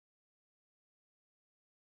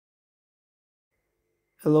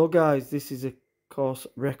Hello guys, this is a course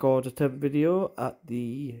record attempt video at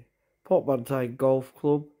the Portmantine Golf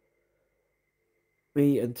Club.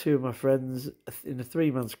 Me and two of my friends in a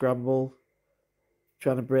 3-man scramble,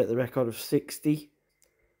 trying to break the record of 60.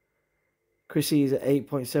 Chrissy is an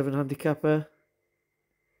 8.7 handicapper,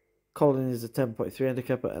 Colin is a 10.3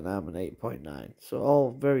 handicapper, and I'm an 8.9. So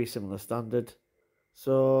all very similar standard.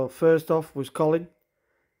 So first off was Colin.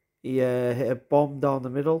 He hit a bomb down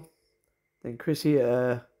the middle. Then Chrissy hit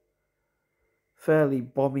a fairly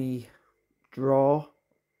bomby draw.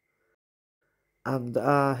 And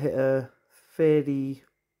I hit a fairly,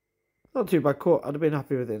 not too bad cut. I'd have been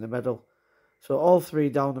happy with it in the middle. So all three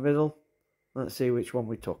down the middle. Let's see which one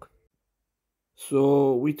we took.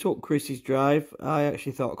 So we took Chrissy's drive. I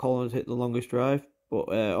actually thought Colin had hit the longest drive, but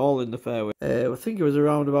all in the fairway. I think it was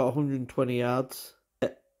around about 120 yards.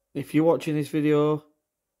 If you're watching this video,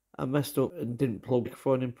 I messed up and didn't plug the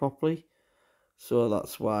phone in properly. So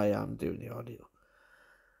that's why I'm doing the audio.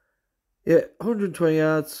 Yeah, 120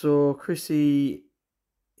 yards. So Chrissy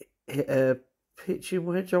hit a pitching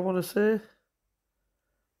wedge, I want to say.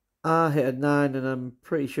 I hit a 9 and I'm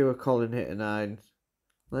pretty sure Colin hit a 9.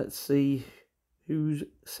 Let's see whose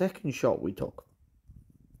second shot we took.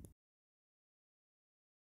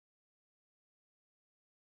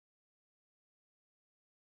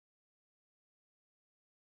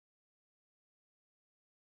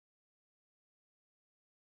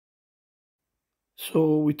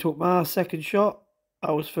 So we took my second shot.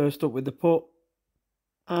 I was first up with the putt.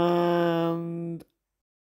 And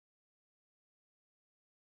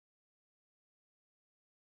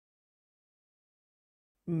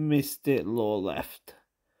missed it low left.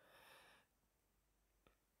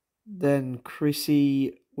 Then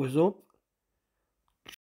Chrissy was up.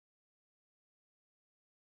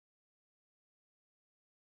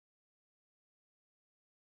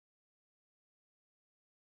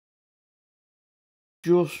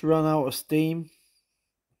 Just ran out of steam.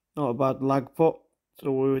 Not a bad lag putt.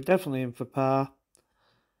 So we were definitely in for par.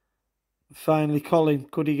 Finally, Colin,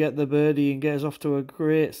 could he get the birdie and get us off to a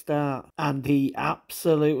great start? And he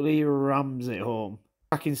absolutely rams it home.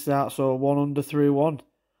 Cracking start, so 1 under through 1.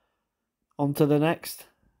 On to the next.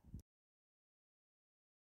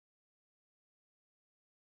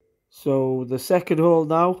 So the second hole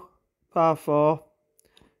now, par 4.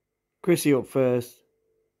 Chrissy up first,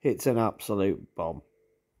 hits an absolute bomb.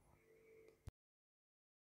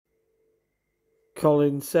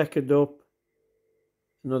 Colin second up,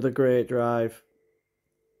 another great drive.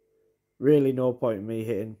 Really no point in me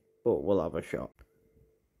hitting, but we'll have a shot.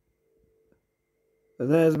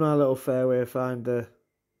 And there's my little fairway finder,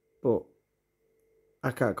 but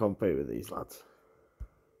I can't compete with these lads.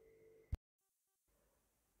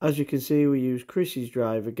 As you can see, we use Chrissy's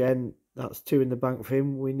drive again. That's 2 in the bank for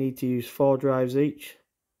him. We need to use 4 drives each.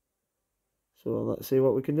 So let's see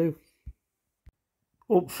what we can do.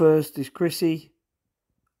 Up first is Chrissy.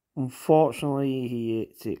 Unfortunately, he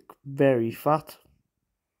hits it very fat.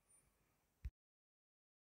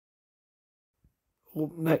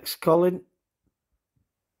 Up next, Colin.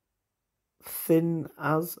 Thin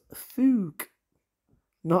as fook.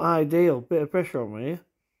 Not ideal. Bit of pressure on me here.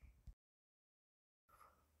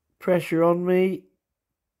 Pressure on me.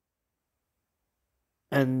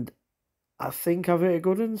 And I think I've hit a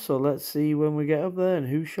good one. So let's see when we get up there and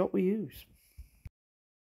whose shot we use.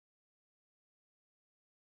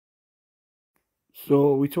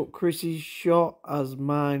 So we took Chrissy's shot as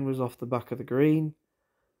mine was off the back of the green.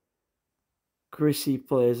 Chrissy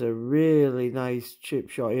plays a really nice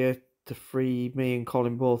chip shot here to free me and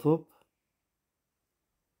Colin both up.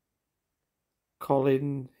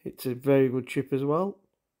 Colin hits a very good chip as well.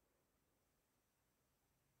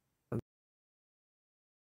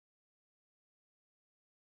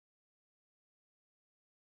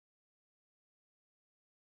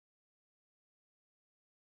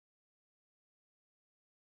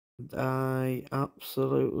 And I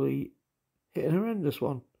absolutely hit an horrendous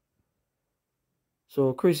one.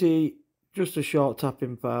 So Chrissy, just a short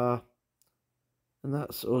tapping par. And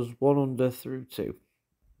that's us 1 under through 2.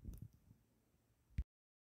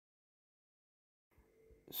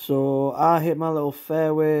 So I hit my little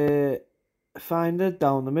fairway finder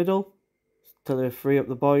down the middle till they free up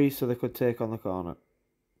the boys so they could take on the corner.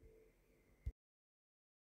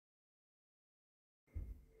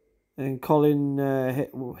 And Colin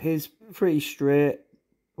hit his pretty straight,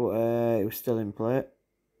 but it was still in play. I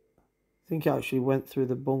think it actually went through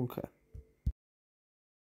the bunker.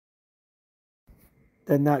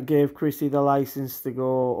 Then that gave Chrissy the license to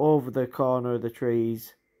go over the corner of the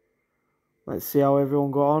trees. Let's see how everyone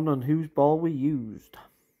got on and whose ball we used.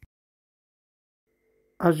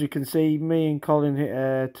 As you can see, me and Colin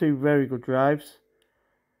hit 2 very good drives.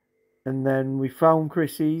 And then we found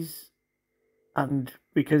Chrissy's, and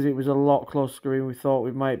because it was a lot closer to green, we thought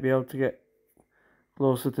we might be able to get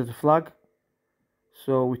closer to the flag.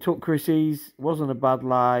 So we took Chrissy's. It wasn't a bad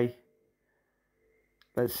lie.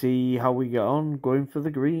 Let's see how we get on going for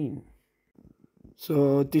the green.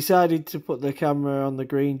 So decided to put the camera on the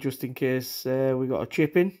green just in case we got a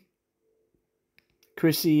chip in.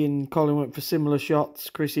 Chrissy and Colin went for similar shots.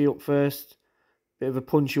 Chrissy up first. Bit of a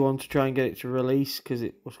punchy one to try and get it to release because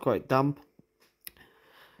it was quite damp.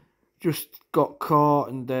 Just got caught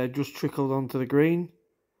and just trickled onto the green.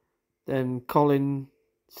 Then Colin,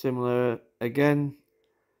 similar again.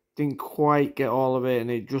 Didn't quite get all of it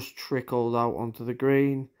and it just trickled out onto the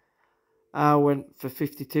green. I went for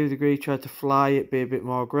 52 degree, tried to fly it, be a bit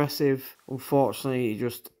more aggressive. Unfortunately, it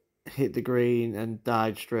just hit the green and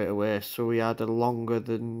died straight away. So we had a longer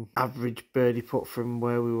than average birdie putt from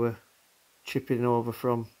where we were chipping over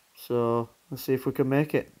from. So let's see if we can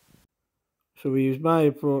make it. So we used my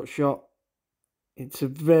approach shot. It's a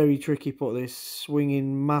very tricky putt, this,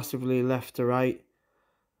 swinging massively left to right,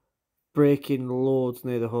 breaking loads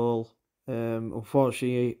near the hole.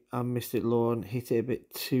 Unfortunately, I missed it low and hit it a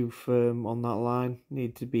bit too firm on that line.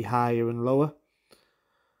 Needed to be higher and lower.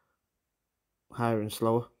 Higher and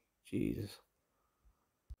slower. Jesus.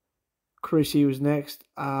 Chrissy was next.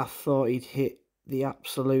 I thought he'd hit the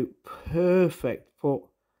absolute perfect putt.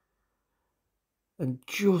 And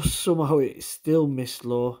just somehow it still missed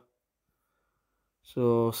low.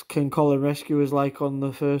 So can Colin rescue us like on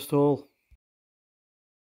the first hole?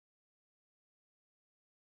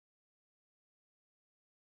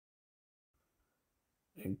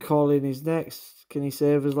 And Colin is next. Can he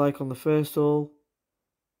save us like on the first hole?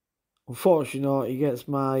 Unfortunately not. He gets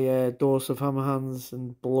my dose of hammer hands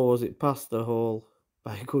and blows it past the hole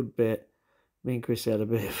by a good bit. Me and Chris had a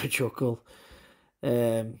bit of a chuckle.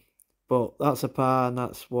 But that's a par and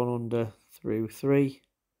that's 1 under through 3.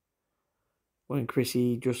 When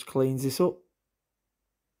Chrissy just cleans this up.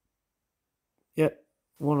 Yep,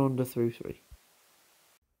 1 under through 3.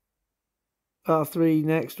 Par 3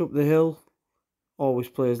 next up the hill. Always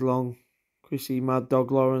plays long. Chrissy Mad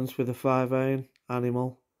Dog Lawrence with a 5-iron.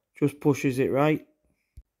 Animal. Just pushes it right.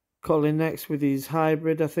 Colin next with his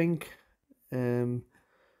hybrid, I think.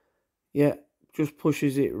 Yeah, just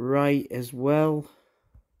pushes it right as well.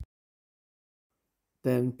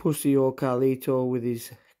 Then Pussy or Carlito with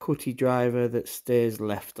his cutty driver that stays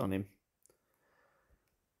left on him.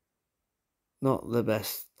 Not the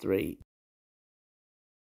best 3.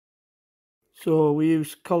 So we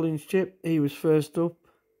used Colin's chip. He was first up.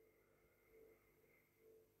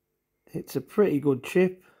 It's a pretty good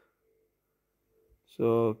chip.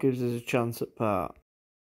 So gives us a chance at par.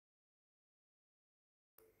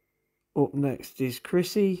 Up next is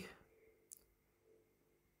Chrissy.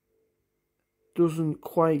 Doesn't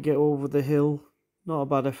quite get over the hill. Not a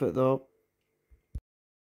bad effort though.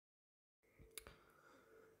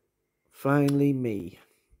 Finally me.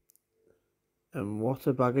 And what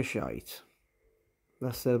a bag of shite.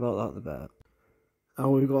 Less said about that the better. Now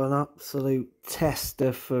we've got an absolute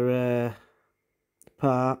tester for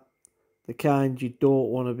par. The kind you don't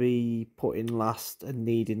want to be putting last and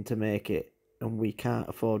needing to make it. And we can't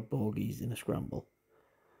afford bogeys in a scramble.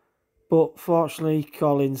 But fortunately,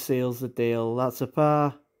 Colin seals the deal. That's a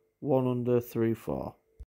par. 1 under through 4.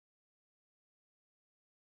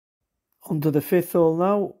 On to the 5th hole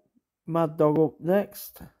now. Mad Dog up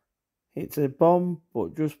next. Hits a bomb,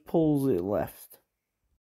 but just pulls it left.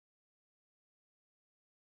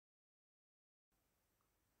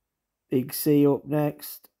 Big C up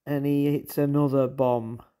next, and he hits another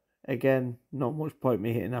bomb. Again, not much point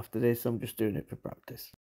me hitting after this, I'm just doing it for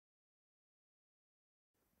practice.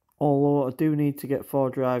 Although I do need to get 4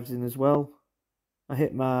 drives in as well. I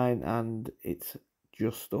hit mine and it's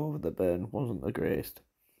just over the burn, wasn't the greatest.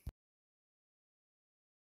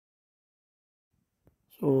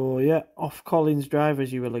 So yeah, off Colin's drive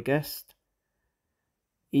as you will have guessed.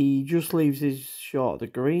 He just leaves his shot at the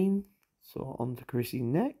green. So on to Chrissy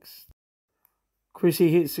next.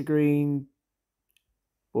 Chrissy hits the green,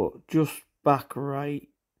 but just back right.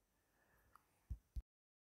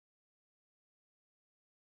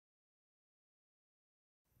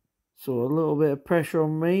 So a little bit of pressure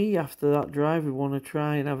on me after that drive. We want to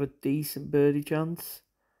try and have a decent birdie chance.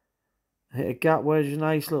 Hit a gap wedge, a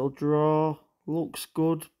nice little draw. Looks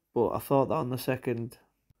good, but I thought that on the second.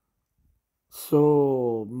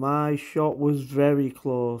 So my shot was very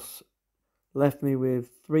close. Left me with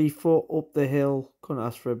 3 foot up the hill. Couldn't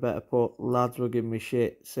ask for a better putt. Lads were giving me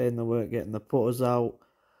shit, saying they weren't getting the putters out.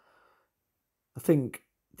 I think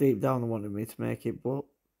deep down they wanted me to make it, but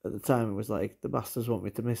At the time, it was like, the bastards want me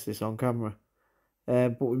to miss this on camera.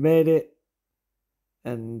 But we made it,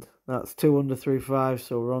 and that's 2 under through 5,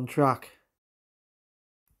 so we're on track.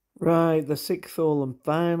 Right, the 6th hole and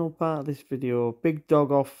final part of this video. Big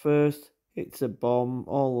dog off first, hits a bomb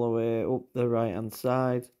all the way up the right hand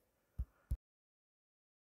side.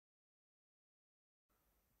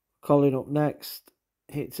 Colin up next,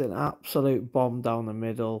 hits an absolute bomb down the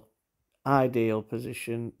middle. Ideal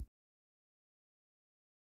position.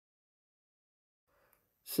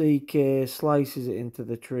 CK slices it into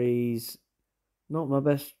the trees. Not my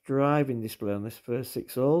best driving display on this first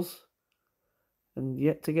 6 holes. And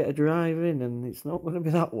yet to get a drive in, and it's not going to be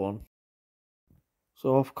that one.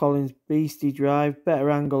 So off Colin's beastie drive. Better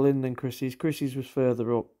angle in than Chrissy's. Chrissy's was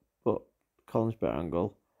further up, but Colin's better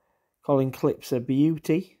angle. Colin clips a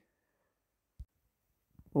beauty.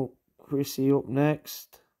 Oh, Chrissy up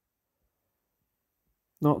next.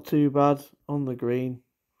 Not too bad on the green.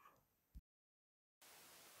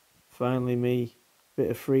 Finally me.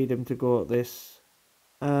 Bit of freedom to go at this.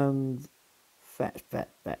 And fet.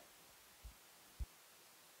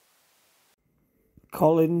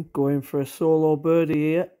 Colin going for a solo birdie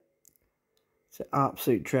here. It's an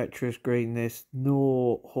absolute treacherous green this.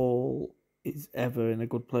 No hole is ever in a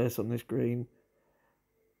good place on this green.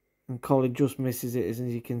 And Colin just misses it, as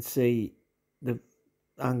you can see. The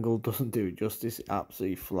angle doesn't do it justice. It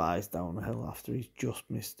absolutely flies down the hill after he's just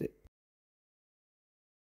missed it.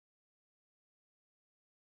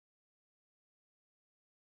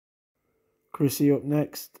 Chrissy up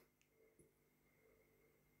next.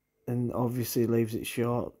 And obviously leaves it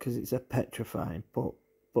short because it's a petrifying putt.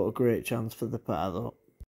 But a great chance for the par though.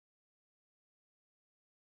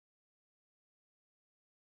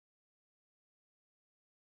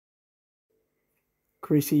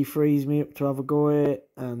 Chrissy frees me up to have a go at it,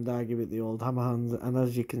 and I give it the old hammer hands, and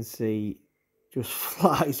as you can see, just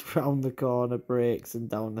flies round the corner, breaks and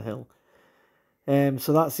down the hill.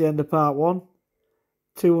 So that's the end of part 1.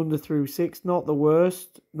 2 under through 6, not the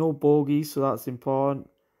worst, no bogeys, so that's important.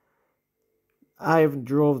 I haven't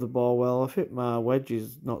drove the ball well. I've hit my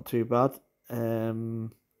wedges, not too bad.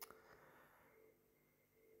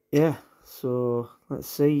 Yeah, so let's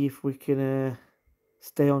see if we can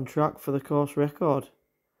stay on track for the course record.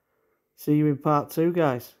 See you in part 2,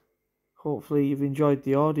 guys. Hopefully you've enjoyed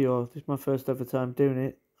the audio. This is my first ever time doing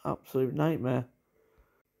it. Absolute nightmare.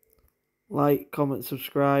 Like, comment,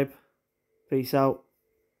 subscribe. Peace out.